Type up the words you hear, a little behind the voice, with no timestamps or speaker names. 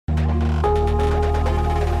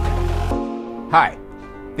Hi,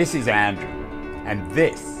 this is Andrew, and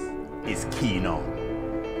this is Keen On,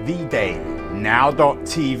 the daily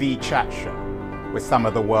now.tv chat show with some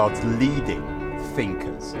of the world's leading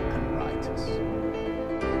thinkers and writers.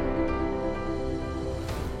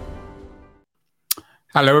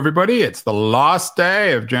 Hello, everybody. It's the last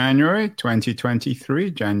day of January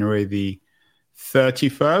 2023, January the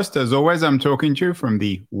 31st. As always, I'm talking to you from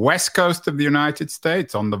the west coast of the United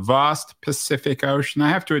States on the vast Pacific Ocean. I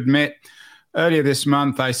have to admit, earlier this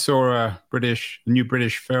month, I saw a new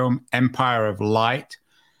British film, Empire of Light,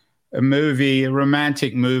 a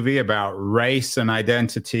romantic movie about race and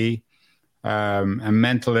identity and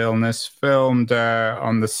mental illness, filmed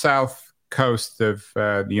on the south coast of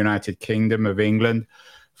the United Kingdom of England,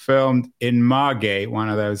 filmed in Margate, one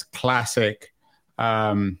of those classic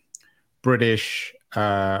British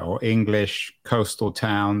or English coastal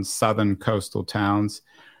towns, southern coastal towns,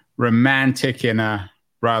 romantic in a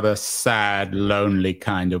rather sad, lonely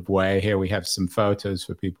kind of way. Here we have some photos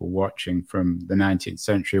for people watching from the 19th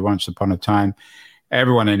century. Once upon a time,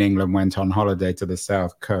 everyone in England went on holiday to the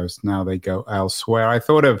south coast. Now they go elsewhere. I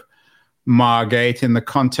thought of Margate in the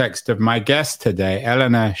context of my guest today.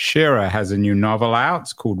 Eleanor Shearer has a new novel out.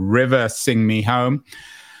 It's called River, Sing Me Home.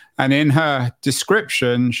 And in her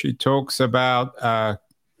description, she talks about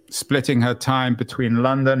splitting her time between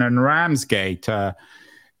London and Ramsgate.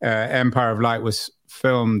 Empire of Light was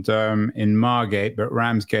filmed in Margate, but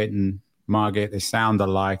Ramsgate and Margate, they sound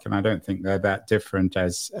alike, and I don't think they're that different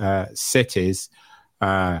as cities.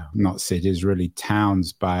 Not cities, really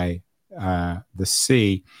towns by the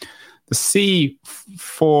sea. The sea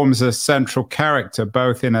forms a central character,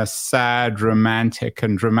 both in a sad, romantic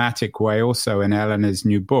and dramatic way, also in Eleanor's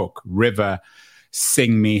new book, River,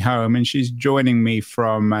 Sing Me Home. And she's joining me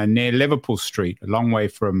from near Liverpool Street, a long way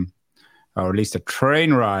from, or at least a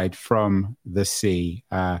train ride from the sea.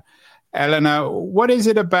 Eleanor, what is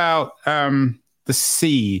it about the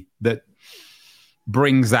sea that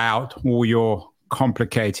brings out all your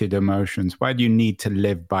complicated emotions? Why do you need to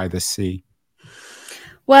live by the sea?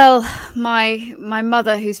 Well, my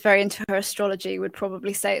mother, who's very into her astrology, would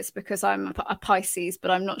probably say it's because I'm a Pisces, but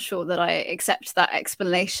I'm not sure that I accept that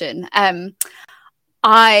explanation.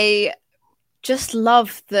 I just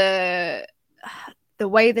love the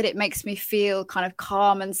way that it makes me feel kind of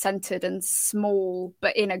calm and centered and small,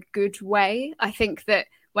 but in a good way. I think that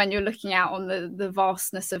when you're looking out on the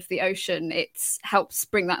vastness of the ocean, it helps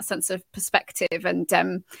bring that sense of perspective. And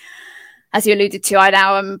as you alluded to, I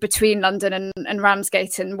now am between London and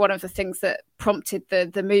Ramsgate. And one of the things that prompted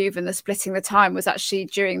the move and the splitting the time was actually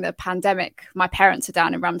during the pandemic. My parents are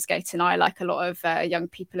down in Ramsgate, and I, like a lot of young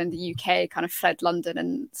people in the UK, kind of fled London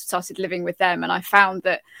and started living with them. And I found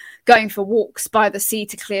that going for walks by the sea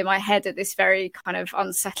to clear my head at this very kind of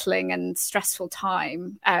unsettling and stressful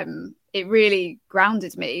time, it really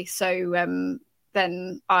grounded me. So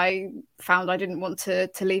then I found I didn't want to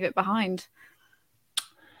leave it behind.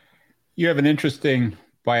 You have an interesting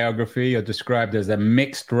biography. You're described as a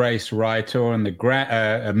mixed race writer and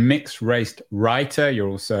a mixed race writer. You're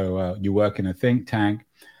also you work in a think tank,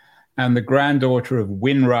 and the granddaughter of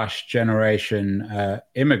Windrush generation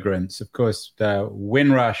immigrants. Of course, the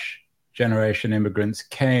Windrush generation immigrants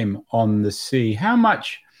came on the sea. How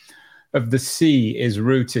much of the sea is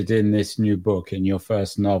rooted in this new book, in your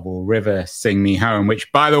first novel, River, Sing Me Home,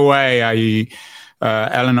 which, by the way,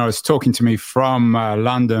 Eleanor is talking to me from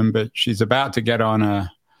London, but she's about to get on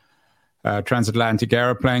a transatlantic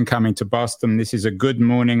aeroplane coming to Boston. This is a Good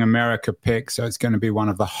Morning America pick, so it's going to be one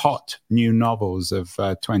of the hot new novels of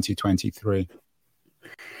 2023.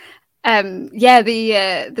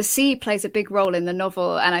 The sea plays a big role in the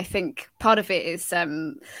novel, and I think part of it is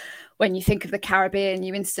when you think of the Caribbean,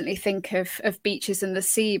 you instantly think of beaches and the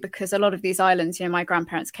sea, because a lot of these islands, my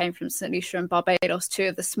grandparents came from St. Lucia and Barbados, two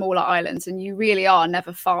of the smaller islands, and you really are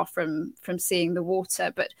never far from seeing the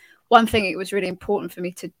water. But one thing it was really important for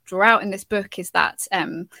me to draw out in this book is that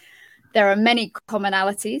there are many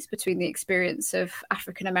commonalities between the experience of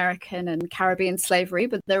African American and Caribbean slavery,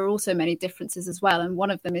 but there are also many differences as well. And one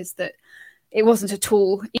of them is that it wasn't at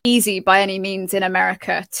all easy by any means in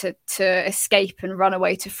America to escape and run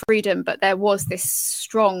away to freedom, but there was this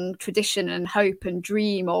strong tradition and hope and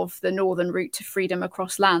dream of the northern route to freedom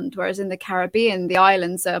across land. Whereas in the Caribbean, the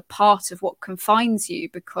islands are part of what confines you,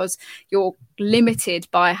 because you're limited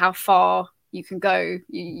by how far you can go.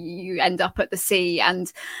 You end up at the sea.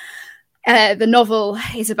 And the novel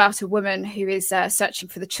is about a woman who is searching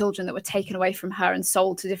for the children that were taken away from her and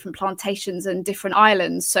sold to different plantations and different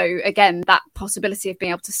islands. So again, that possibility of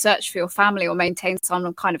being able to search for your family or maintain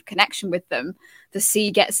some kind of connection with them the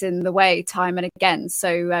sea gets in the way time and again.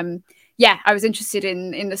 So yeah, I was interested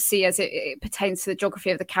in the sea as it pertains to the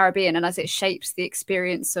geography of the Caribbean and as it shapes the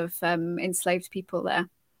experience of enslaved people there.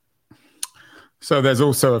 So there's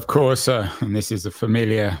also, of course, and this is a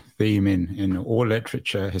familiar theme in all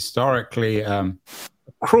literature historically,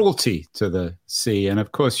 cruelty to the sea. And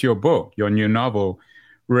of course, your book, your new novel,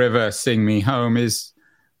 River, Sing Me Home, is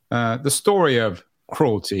the story of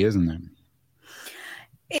cruelty, isn't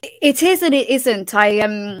it? It is and it isn't.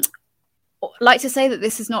 I like to say that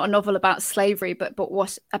this is not a novel about slavery, but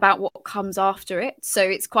what comes after it. So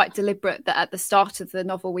it's quite deliberate that at the start of the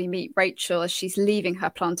novel we meet Rachel as she's leaving her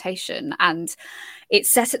plantation, and it's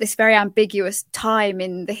set at this very ambiguous time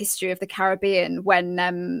in the history of the Caribbean when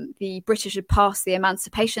the British had passed the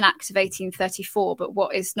Emancipation Act of 1834. But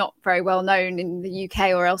what is not very well known in the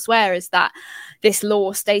UK or elsewhere is that this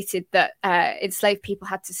law stated that enslaved people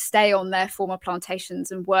had to stay on their former plantations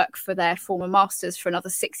and work for their former masters for another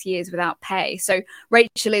 6 years without pay. So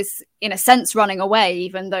Rachel is, in a sense, running away,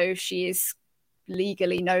 even though she is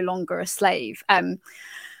legally no longer a slave.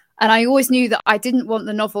 And I always knew that I didn't want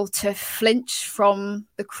the novel to flinch from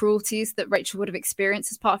the cruelties that Rachel would have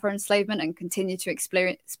experienced as part of her enslavement and continue to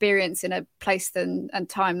experience in a place and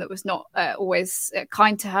time that was not always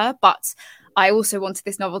kind to her. But I also wanted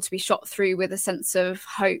this novel to be shot through with a sense of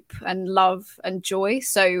hope and love and joy.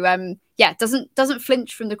 So yeah, doesn't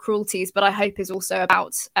flinch from the cruelties, but I hope is also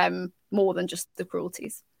about more than just the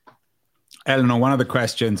cruelties. Eleanor, one of the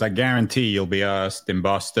questions I guarantee you'll be asked in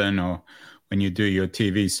Boston or when you do your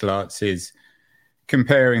TV slots is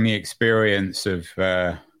comparing the experience of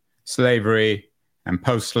slavery and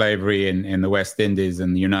post-slavery in the West Indies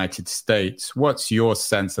and the United States. What's your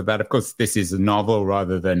sense of that? Of course, this is a novel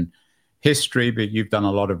rather than history, but you've done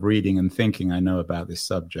a lot of reading and thinking, I know, about this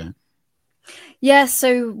subject. Yeah,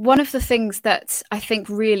 so one of the things that I think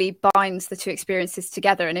really binds the two experiences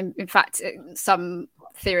together, and in fact, some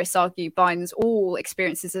theorists argue binds all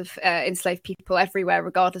experiences of enslaved people everywhere,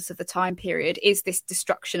 regardless of the time period, is this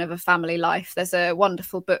destruction of a family life. There's a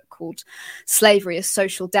wonderful book called Slavery as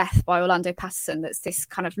Social Death by Orlando Patterson that's this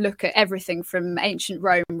kind of look at everything from ancient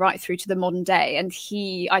Rome right through to the modern day. And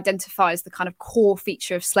he identifies the kind of core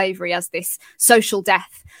feature of slavery as this social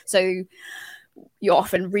death. So you're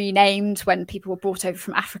often renamed when people were brought over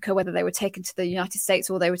from Africa, whether they were taken to the United States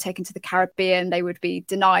or they were taken to the Caribbean. They would be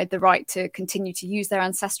denied the right to continue to use their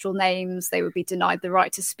ancestral names. They would be denied the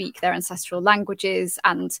right to speak their ancestral languages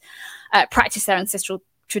and practice their ancestral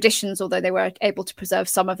traditions, although they were able to preserve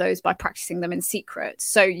some of those by practicing them in secret.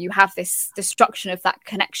 So you have this destruction of that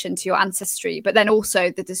connection to your ancestry, but then also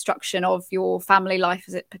the destruction of your family life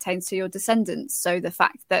as it pertains to your descendants. So the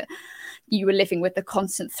fact that you were living with the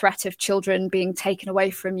constant threat of children being taken away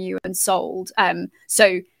from you and sold.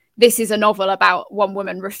 So this is a novel about one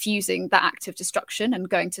woman refusing that act of destruction and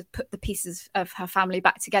going to put the pieces of her family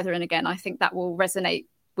back together. And again, I think that will resonate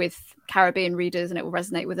with Caribbean readers and it will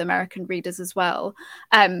resonate with American readers as well.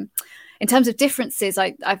 In terms of differences,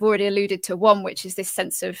 I've already alluded to one, which is this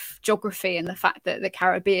sense of geography and the fact that the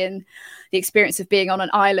Caribbean, the experience of being on an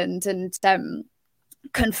island and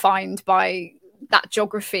confined by that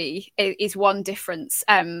geography is one difference.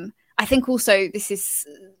 I think also this is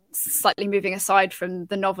slightly moving aside from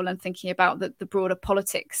the novel and thinking about the broader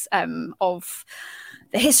politics of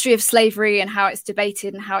the history of slavery and how it's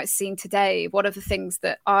debated and how it's seen today. One of the things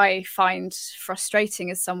that I find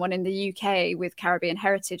frustrating as someone in the UK with Caribbean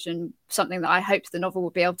heritage, and something that I hope the novel will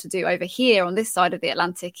be able to do over here on this side of the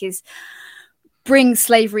Atlantic, is bring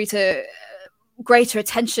slavery to greater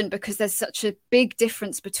attention, because there's such a big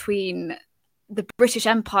difference between the British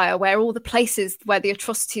Empire, where all the places where the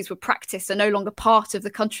atrocities were practiced are no longer part of the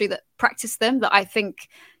country that practiced them, that I think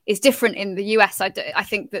is different in the US. I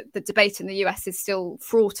think that the debate in the US is still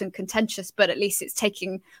fraught and contentious, but at least it's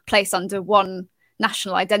taking place under one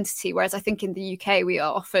national identity. Whereas I think in the UK, we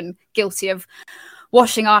are often guilty of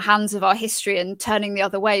washing our hands of our history and turning the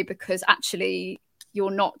other way, because actually you're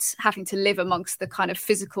not having to live amongst the kind of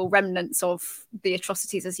physical remnants of the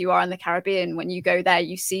atrocities as you are in the Caribbean. When you go there,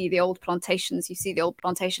 you see the old plantations, you see the old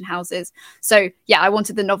plantation houses. So yeah, I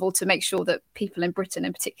wanted the novel to make sure that people in Britain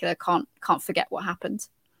in particular can't forget what happened.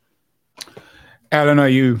 Eleanor,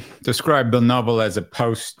 you described the novel as a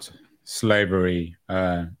post-slavery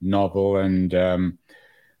novel, and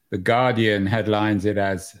The Guardian headlines it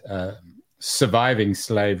as surviving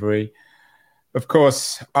slavery. Of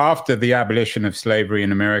course, after the abolition of slavery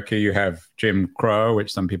in America, you have Jim Crow,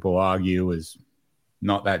 which some people argue is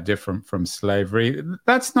not that different from slavery.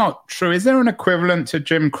 That's not true. Is there an equivalent to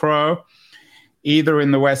Jim Crow, either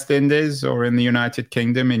in the West Indies or in the United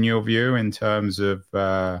Kingdom, in your view, in terms of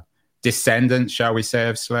descendants, shall we say,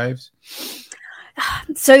 of slaves?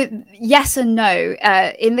 So yes and no.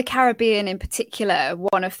 In the Caribbean in particular,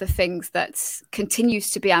 one of the things that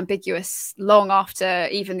continues to be ambiguous long after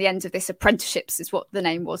even the end of this, apprenticeships is what the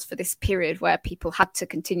name was for this period where people had to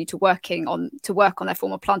continue to work on their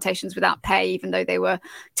former plantations without pay, even though they were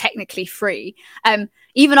technically free.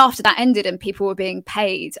 Even after that ended and people were being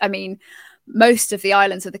paid, I mean, most of the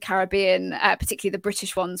islands of the Caribbean, particularly the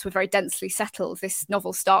British ones, were very densely settled. This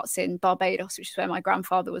novel starts in Barbados, which is where my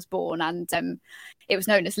grandfather was born, and it was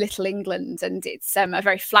known as Little England, and it's a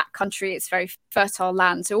very flat country. It's very fertile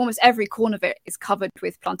land. So almost every corner of it is covered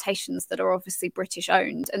with plantations that are obviously British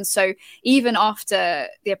owned. And so even after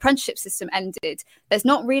the apprenticeship system ended, there's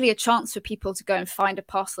not really a chance for people to go and find a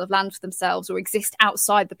parcel of land for themselves or exist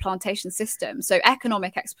outside the plantation system. So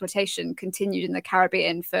economic exploitation continued in the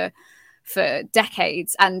Caribbean for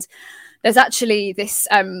decades. And there's actually this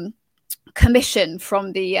commission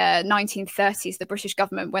from the 1930s, the British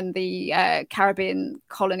government, when the Caribbean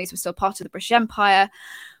colonies were still part of the British Empire,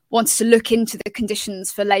 wanted to look into the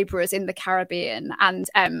conditions for labourers in the Caribbean. And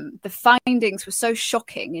the findings were so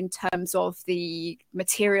shocking in terms of the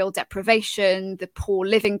material deprivation, the poor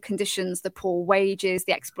living conditions, the poor wages,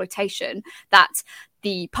 the exploitation, that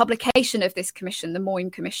the publication of this commission, the Moyne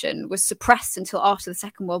Commission, was suppressed until after the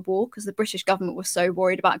Second World War because the British government was so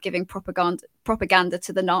worried about giving propaganda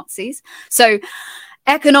to the Nazis. So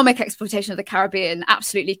economic exploitation of the Caribbean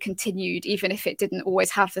absolutely continued, even if it didn't always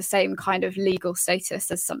have the same kind of legal status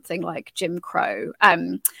as something like Jim Crow.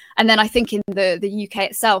 And then I think in the UK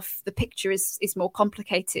itself, the picture is more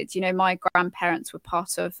complicated. You know, my grandparents were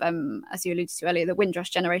part of, as you alluded to earlier, the Windrush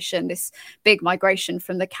generation, this big migration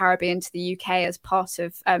from the Caribbean to the UK as part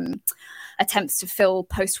of attempts to fill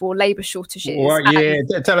post-war labour shortages. What year?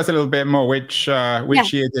 Tell us a little bit more. Which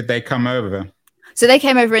year did they come over? So they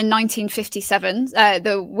came over in 1957.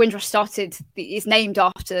 The Windrush is named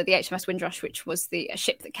after the HMS Windrush, which was a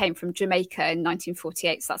ship that came from Jamaica in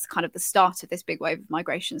 1948. So that's kind of the start of this big wave of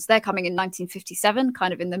migrations. They're coming in 1957,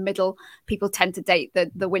 kind of in the middle. People tend to date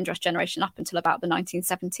the Windrush generation up until about the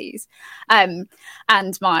 1970s.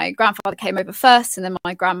 And my grandfather came over first, and then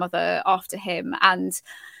my grandmother after him. And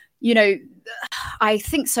you know, I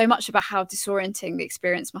think so much about how disorienting the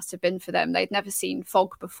experience must have been for them. They'd never seen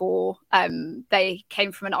fog before. They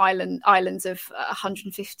came from islands of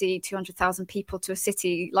 150, 200,000 people to a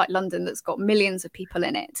city like London that's got millions of people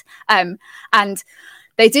in it. And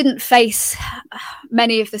they didn't face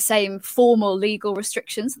many of the same formal legal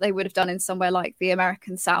restrictions that they would have done in somewhere like the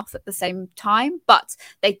American South at the same time, but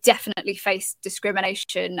they definitely faced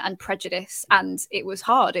discrimination and prejudice, and it was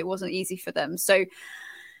hard. It wasn't easy for them. So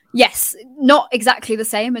yes, not exactly the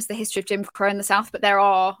same as the history of Jim Crow in the South, but there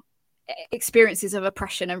are experiences of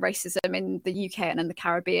oppression and racism in the UK and in the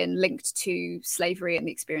Caribbean linked to slavery and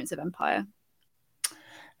the experience of empire.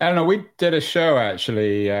 Eleanor, we did a show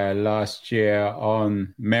actually last year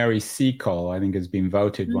on Mary Seacole. I think has been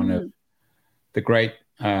voted one of the great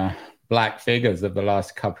Black figures of the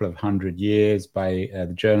last couple of 100 years by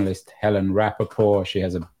the journalist Helen Rappaport. She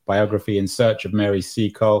has a biography, In Search of Mary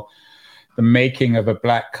Seacole, the making of a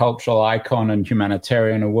Black cultural icon and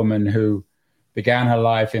humanitarian, a woman who began her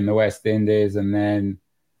life in the West Indies and then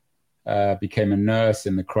became a nurse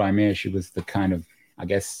in the Crimea. She was the kind of, I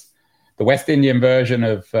guess, the West Indian version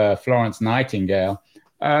of Florence Nightingale.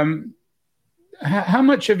 How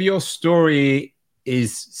much of your story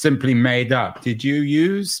is simply made up? Did you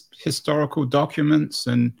use historical documents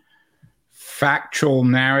and factual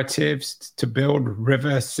narratives to build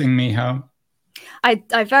River Sing Me Home?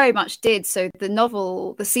 I very much did. So the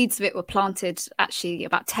novel, the seeds of it were planted actually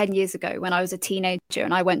about 10 years ago when I was a teenager,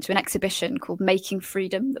 and I went to an exhibition called Making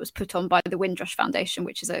Freedom that was put on by the Windrush Foundation,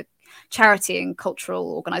 which is a charity and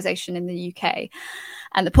cultural organisation in the UK.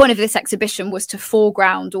 And the point of this exhibition was to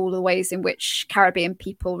foreground all the ways in which Caribbean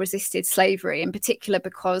people resisted slavery, in particular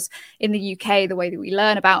because in the UK, the way that we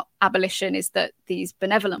learn about abolition is that these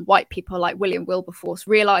benevolent white people like William Wilberforce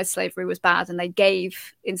realised slavery was bad and they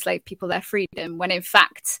gave enslaved people their freedom, when in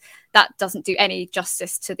fact that doesn't do any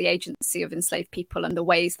justice to the agency of enslaved people and the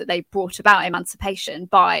ways that they brought about emancipation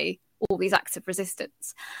by all these acts of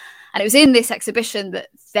resistance. And it was in this exhibition that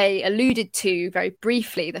they alluded to very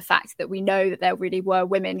briefly the fact that we know that there really were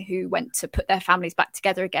women who went to put their families back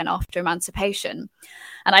together again after emancipation.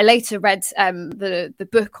 And I later read the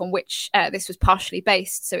book on which this was partially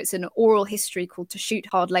based. So it's an oral history called To Shoot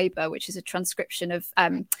Hard Labour, which is a transcription of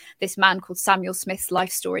this man called Samuel Smith's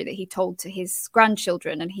life story that he told to his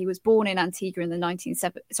grandchildren. And he was born in Antigua in the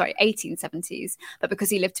 1870s. But because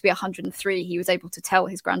he lived to be 103, he was able to tell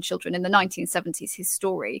his grandchildren in the 1970s his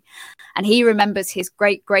story. And he remembers his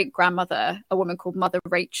great-great-grandmother, a woman called Mother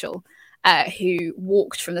Rachel, who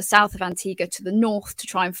walked from the south of Antigua to the north to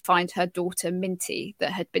try and find her daughter Minty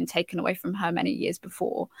that had been taken away from her many years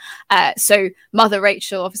before. So Mother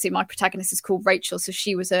Rachel, obviously my protagonist is called Rachel, so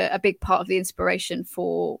she was a big part of the inspiration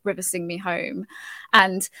for River Sing Me Home.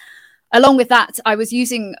 And along with that, I was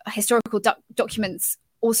using historical documents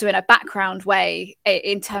also in a background way,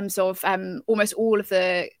 in terms of almost all of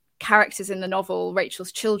the characters in the novel,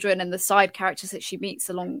 Rachel's children and the side characters that she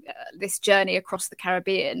meets along this journey across the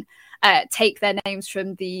Caribbean, take their names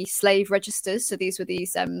from the slave registers. So these were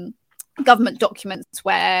these government documents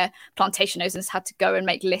where plantation owners had to go and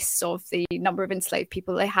make lists of the number of enslaved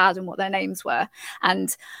people they had and what their names were.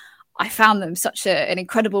 And I found them such an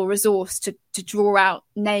incredible resource to draw out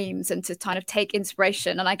names and to kind of take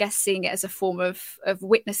inspiration. And I guess seeing it as a form of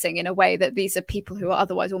witnessing, in a way that these are people who are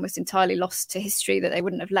otherwise almost entirely lost to history, that they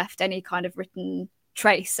wouldn't have left any kind of written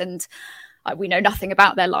trace. And we know nothing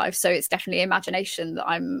about their lives. So it's definitely imagination that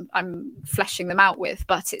I'm fleshing them out with,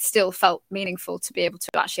 but it still felt meaningful to be able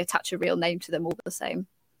to actually attach a real name to them all the same.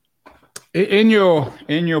 In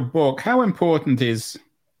your book, how important is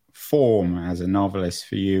form as a novelist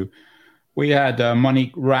for you? We had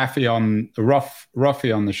Monique Raffy on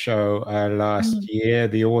the show last year,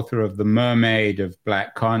 the author of The Mermaid of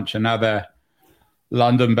Black Conch, another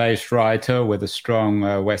London-based writer with a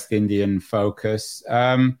strong West Indian focus.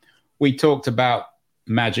 We talked about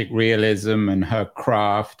magic realism and her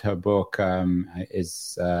craft. Her book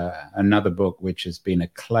is another book which has been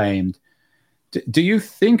acclaimed. Do you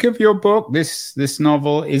think of your book, this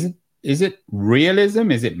novel, is it realism?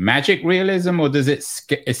 Is it magic realism, or does it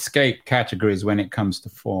escape categories when it comes to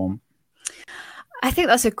form? I think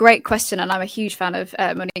that's a great question, and I'm a huge fan of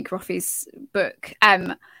Monique Raffy's book.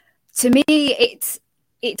 To me,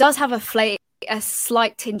 it does have a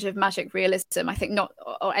slight tinge of magic realism. I think not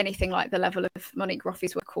or anything like the level of Monique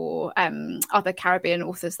Raffy's work or other Caribbean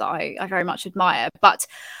authors that I very much admire. But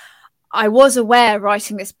I was aware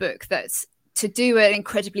writing this book that to do an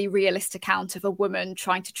incredibly realist account of a woman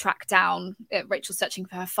trying to track down Rachel, searching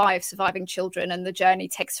for her 5 surviving children, and the journey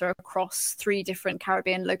takes her across 3 different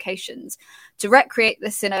Caribbean locations. To recreate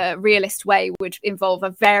this in a realist way would involve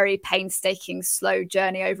a very painstaking, slow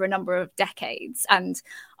journey over a number of decades. And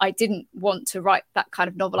I didn't want to write that kind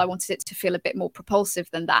of novel. I wanted it to feel a bit more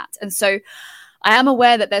propulsive than that. And so I am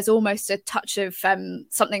aware that there's almost a touch of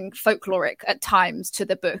something folkloric at times to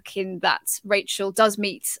the book, in that Rachel does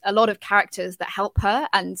meet a lot of characters that help her,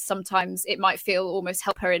 and sometimes it might feel almost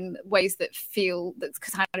help her in ways that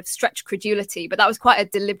kind of stretch credulity. But that was quite a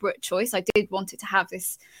deliberate choice. I did want it to have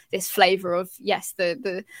this flavour of, yes,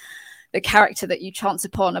 the character that you chance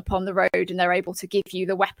upon the road, and they're able to give you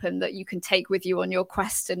the weapon that you can take with you on your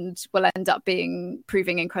quest and will end up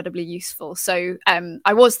proving incredibly useful. So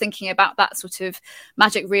I was thinking about that sort of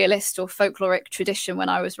magic realist or folkloric tradition when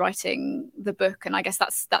I was writing the book. And I guess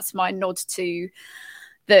that's my nod to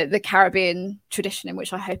the Caribbean tradition in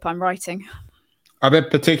which I hope I'm writing. Are there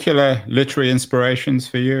particular literary inspirations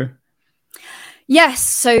for you? Yes.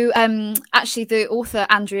 So actually the author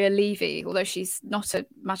Andrea Levy, although she's not a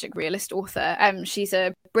magic realist author, she's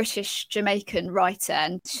a British Jamaican writer,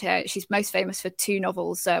 and she's most famous for 2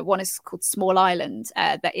 novels. One is called Small Island,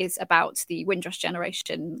 that is about the Windrush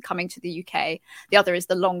generation coming to the UK. The other is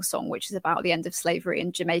The Long Song, which is about the end of slavery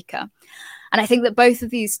in Jamaica. And I think that both of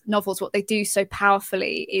these novels, what they do so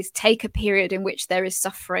powerfully is take a period in which there is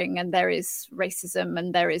suffering and there is racism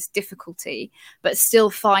and there is difficulty, but still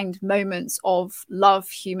find moments of love,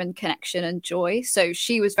 human connection and joy. So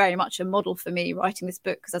she was very much a model for me writing this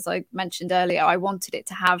book, because as I mentioned earlier, I wanted it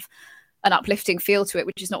to have an uplifting feel to it,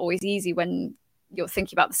 which is not always easy when you're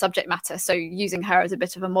thinking about the subject matter. So using her as a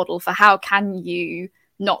bit of a model for how can you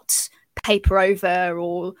not paper over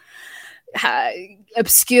or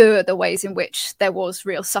obscure the ways in which there was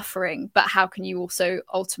real suffering, but how can you also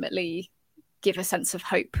ultimately give a sense of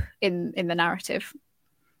hope in the narrative?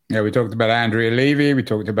 Yeah, we talked about Andrea Levy, we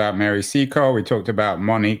talked about Mary Seacole, we talked about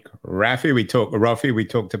Monique Raffy, we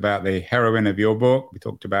talked about the heroine of your book, we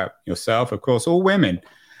talked about yourself, of course, all women.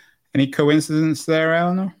 Any coincidence there,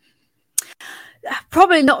 Eleanor?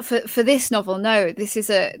 Probably not for this novel. No, this is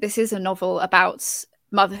a novel about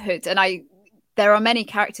motherhood, and there are many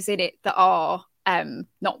characters in it that are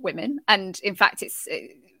not women. And in fact, it's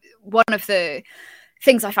one of the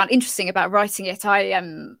things I found interesting about writing it. I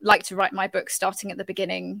like to write my book starting at the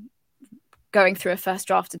beginning, going through a first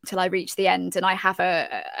draft until I reach the end. And I have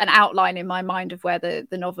an outline in my mind of where the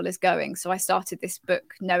novel is going. So I started this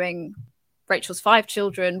book knowing Rachel's 5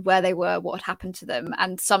 children, where they were, what had happened to them,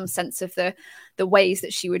 and some sense of the ways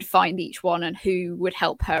that she would find each one and who would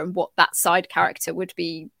help her and what that side character would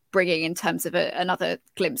be bringing in terms of another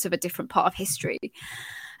glimpse of a different part of history.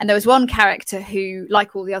 And there was one character who,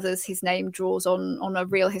 like all the others, his name draws on a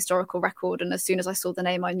real historical record. And as soon as I saw the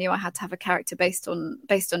name, I knew I had to have a character based on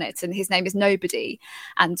it. And his name is Nobody.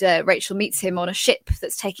 And Rachel meets him on a ship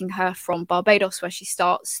that's taking her from Barbados, where she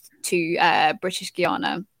starts, to British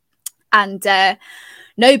Guiana. And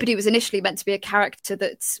Nobody was initially meant to be a character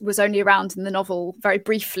that was only around in the novel very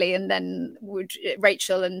briefly, and then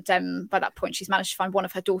Rachel, and by that point she's managed to find one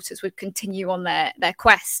of her daughters, would continue on their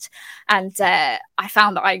quest. And I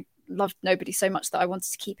found that I loved Nobody so much that I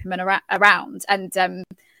wanted to keep him around. And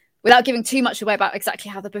without giving too much away about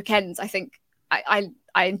exactly how the book ends, I think I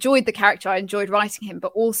enjoyed the character, I enjoyed writing him,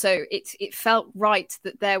 but also it felt right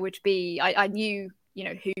that there would be, I knew, you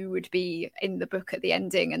know, who would be in the book at the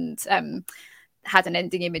ending, and had an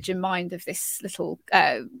ending image in mind of this little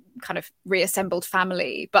kind of reassembled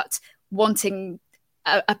family, but wanting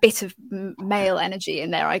a bit of male energy in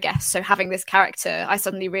there, I guess. So having this character, I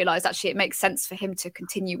suddenly realized actually it makes sense for him to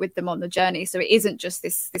continue with them on the journey. So it isn't just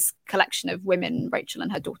this collection of women, Rachel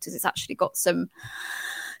and her daughters. It's actually got some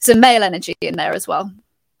male energy in there as well.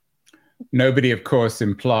 Nobody, of course,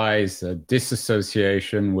 implies a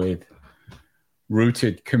disassociation with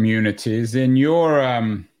rooted communities. In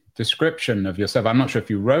your description of yourself, I'm not sure if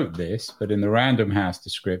you wrote this, but in the Random House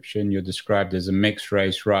description, you're described as a mixed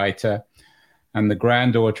race writer and the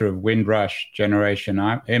granddaughter of Windrush generation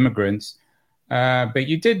immigrants. But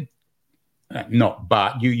you did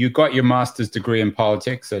you got your master's degree in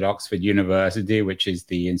politics at Oxford University, which is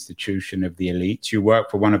the institution of the elites. You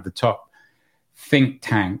work for one of the top think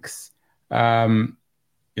tanks in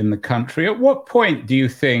the country. At what point do you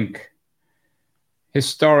think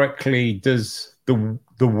historically does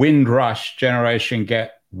the Windrush generation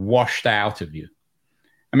get washed out of you?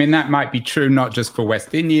 I mean, that might be true not just for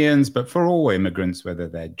West Indians, but for all immigrants, whether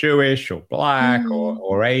they're Jewish or Black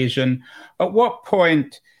or Asian. At what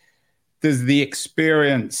point does the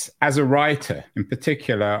experience as a writer, in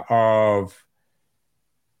particular, of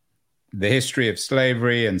the history of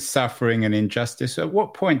slavery and suffering and injustice, at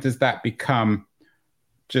what point does that become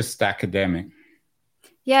just academic?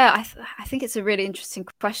 Yeah, I think it's a really interesting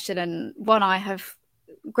question, and one I have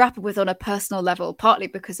grappled with on a personal level, partly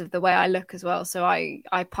because of the way I look as well. So I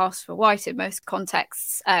pass for white in most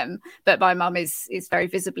contexts, but my mum is very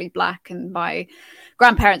visibly Black, and my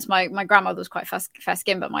grandparents, my grandmother was quite fair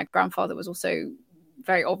skinned, but my grandfather was also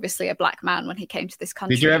very obviously a Black man when he came to this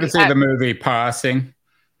country. Did you ever see the movie Passing?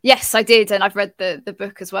 Yes, I did, and I've read the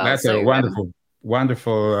book as well. That's a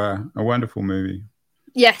wonderful movie.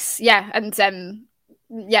 Yes, yeah, and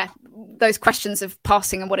yeah, those questions of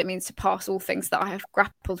passing and what it means to pass, all things that I have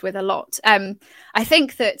grappled with a lot. I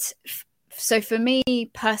think that, so for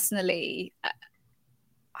me personally,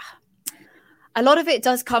 a lot of it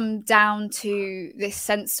does come down to this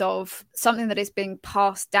sense of something that is being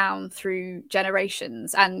passed down through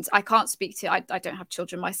generations. And I can't speak to, I don't have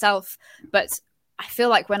children myself, but I feel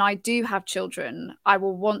like when I do have children, I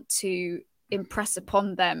will want to impress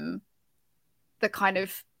upon them the kind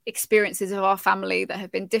of experiences of our family that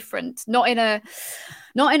have been different, not in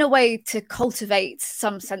a way to cultivate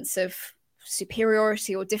some sense of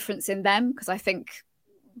superiority or difference in them, because I think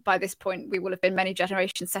by this point we will have been many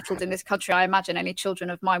generations settled in this country. I imagine any children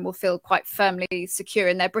of mine will feel quite firmly secure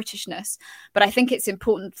in their Britishness, but I think it's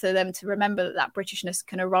important for them to remember that Britishness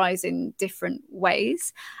can arise in different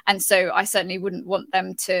ways, and so I certainly wouldn't want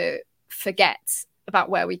them to forget about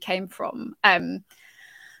where we came from.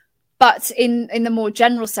 But in the more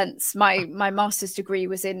general sense, my master's degree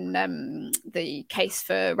was in the case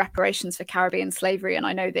for reparations for Caribbean slavery. And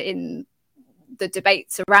I know that in the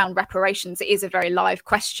debates around reparations, it is a very live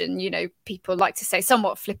question. You know, people like to say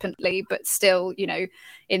somewhat flippantly, but still, you know,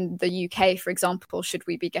 in the UK, for example, should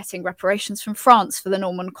we be getting reparations from France for the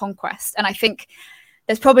Norman conquest? And I think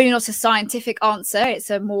there's probably not a scientific answer. It's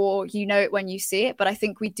a more, you know it when you see it. But I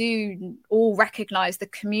think we do all recognize the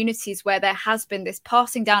communities where there has been this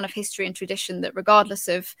passing down of history and tradition that regardless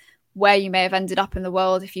of where you may have ended up in the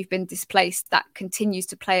world, if you've been displaced, that continues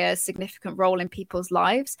to play a significant role in people's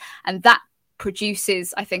lives. And that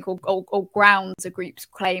produces, I think, or grounds a group's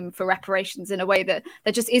claim for reparations in a way that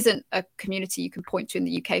there just isn't a community you can point to in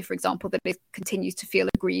the UK, for example, that continues to feel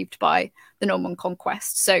aggrieved by the Norman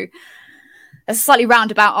conquest. So a slightly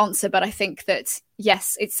roundabout answer, but I think that,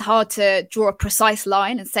 yes, it's hard to draw a precise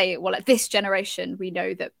line and say, well, at this generation, we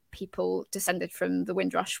know that people descended from the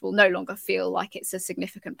Windrush will no longer feel like it's a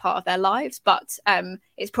significant part of their lives. But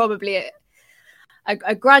it's probably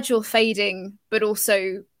a gradual fading, but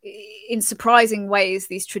also in surprising ways,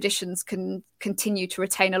 these traditions can continue to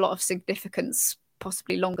retain a lot of significance,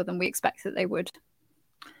 possibly longer than we expect that they would.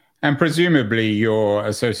 And presumably your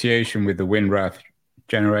association with the Windrush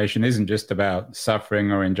generation isn't just about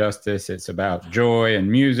suffering or injustice. It's about joy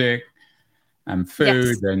and music and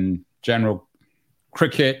food and general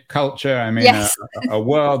cricket culture. I mean, a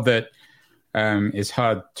world that is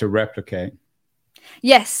hard to replicate.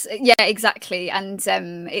 Yes, yeah, exactly. And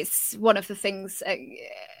it's one of the things,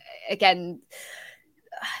 again,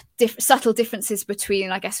 subtle differences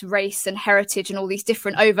between, I guess, race and heritage and all these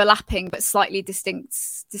different overlapping but slightly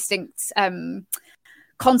distinct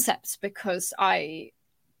concepts, because I,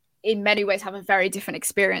 in many ways, have a very different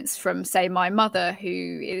experience from, say, my mother,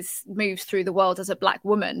 who moves through the world as a Black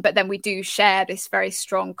woman. But then we do share this very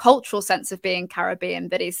strong cultural sense of being Caribbean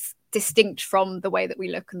that is distinct from the way that we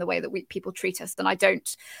look and the way that people treat us. And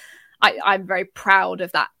I'm very proud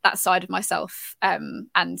of that side of myself, and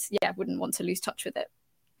wouldn't want to lose touch with it.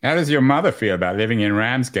 How does your mother feel about living in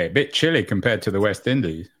Ramsgate? Bit chilly compared to the West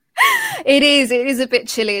Indies. It is a bit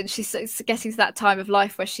chilly, and she's getting to that time of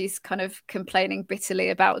life where she's kind of complaining bitterly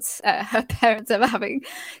about her parents ever having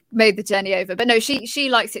made the journey over. But no, she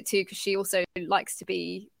likes it too, because she also likes to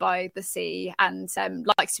be by the sea and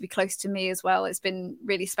likes to be close to me as well. It's been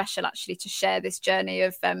really special, actually, to share this journey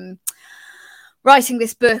of writing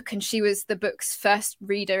this book, and she was the book's first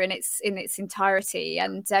reader in its entirety.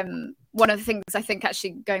 And one of the things, I think,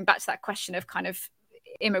 actually going back to that question of kind of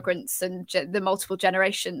immigrants and the multiple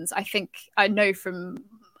generations, I think I know from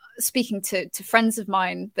speaking to friends of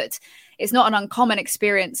mine that it's not an uncommon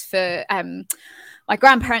experience for my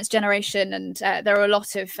grandparents' generation, and there are a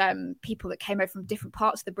lot of people that came over from different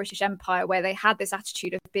parts of the British Empire where they had this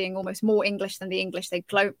attitude of being almost more English than the English. They'd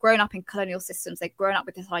grown up in colonial systems. They'd grown up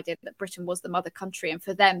with this idea that Britain was the mother country, and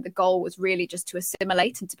for them the goal was really just to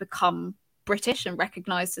assimilate and to become British and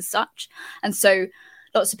recognised as such. And so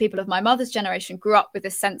lots of people of my mother's generation grew up with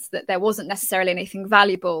this sense that there wasn't necessarily anything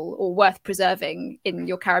valuable or worth preserving in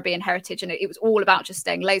your Caribbean heritage, and it was all about just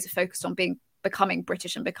staying laser focused on becoming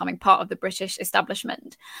British and becoming part of the British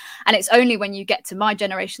establishment. And it's only when you get to my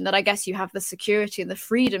generation that I guess you have the security and the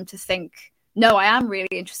freedom to think, no, I am really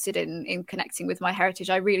interested in connecting with my heritage.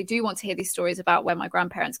 I really do want to hear these stories about where my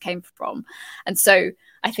grandparents came from. And so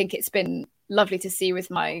I think it's been lovely to see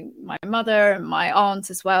with my mother and my aunt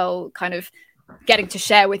as well, kind of getting to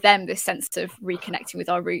share with them this sense of reconnecting with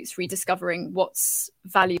our roots, rediscovering what's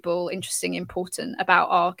valuable, interesting, important about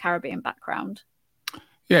our Caribbean background.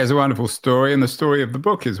 Yeah, it's a wonderful story, and the story of the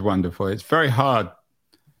book is wonderful. It's very hard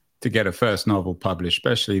to get a first novel published,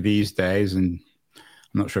 especially these days. And I'm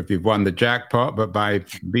not sure if you've won the jackpot, but by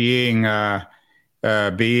being a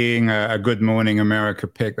Good Morning America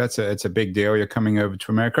pick, it's a big deal. You're coming over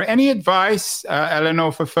to America. Any advice,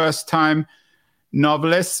 Eleanor, for first-time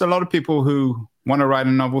novelists? A lot of people who want to write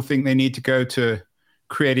a novel think they need to go to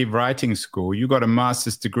creative writing school. You got a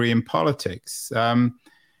master's degree in politics.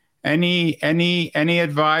 Any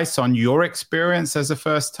advice on your experience as a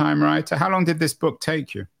first-time writer? How long did this book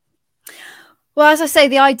take you? Well, as I say,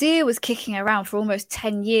 the idea was kicking around for almost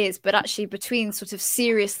 10 years, but actually between sort of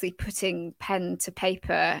seriously putting pen to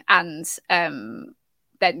paper and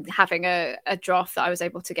then having a draft that I was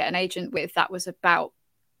able to get an agent with, that was about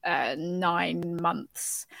 9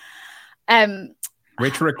 months.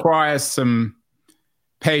 Which requires some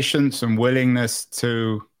patience and willingness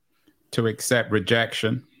to accept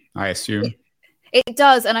rejection, I assume. It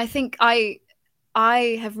does. And I think I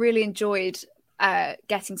have really enjoyed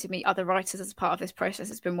getting to meet other writers as part of this process.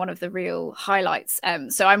 It's been one of the real highlights.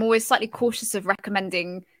 So I'm always slightly cautious of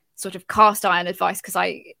recommending sort of cast iron advice, because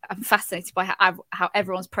I am fascinated by how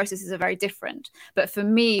everyone's processes are very different. But for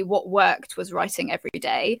me, what worked was writing every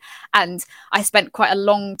day. And I spent quite a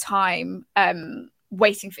long time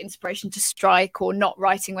waiting for inspiration to strike, or not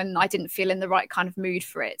writing when I didn't feel in the right kind of mood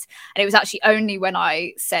for it. And it was actually only when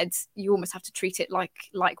I said, you almost have to treat it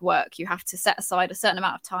like work. You have to set aside a certain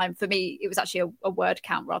amount of time. For me, it was actually a word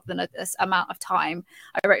count rather than a amount of time.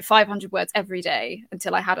 I wrote 500 words every day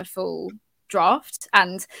until I had a full draft.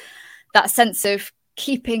 And that sense of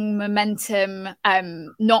keeping momentum,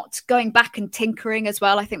 not going back and tinkering as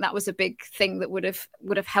well. I think that was a big thing that would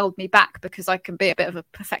have held me back, because I can be a bit of a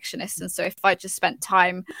perfectionist. And so if I just spent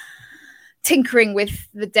time tinkering with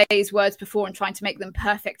the day's words before and trying to make them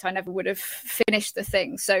perfect, I never would have finished the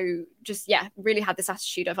thing. So just, really had this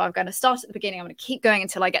attitude of, I'm going to start at the beginning, I'm going to keep going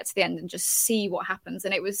until I get to the end and just see what happens.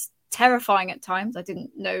 And it was terrifying at times. I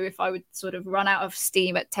didn't know if I would sort of run out of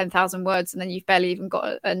steam at 10,000 words, and then you've barely even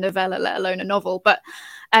got a novella, let alone a novel. But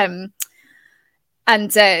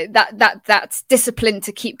that discipline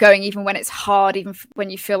to keep going, even when it's hard, even when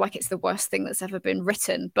you feel like it's the worst thing that's ever been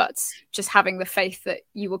written, but just having the faith that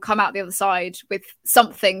you will come out the other side with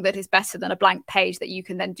something that is better than a blank page that you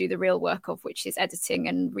can then do the real work of, which is editing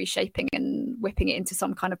and reshaping and whipping it into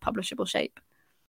some kind of publishable shape.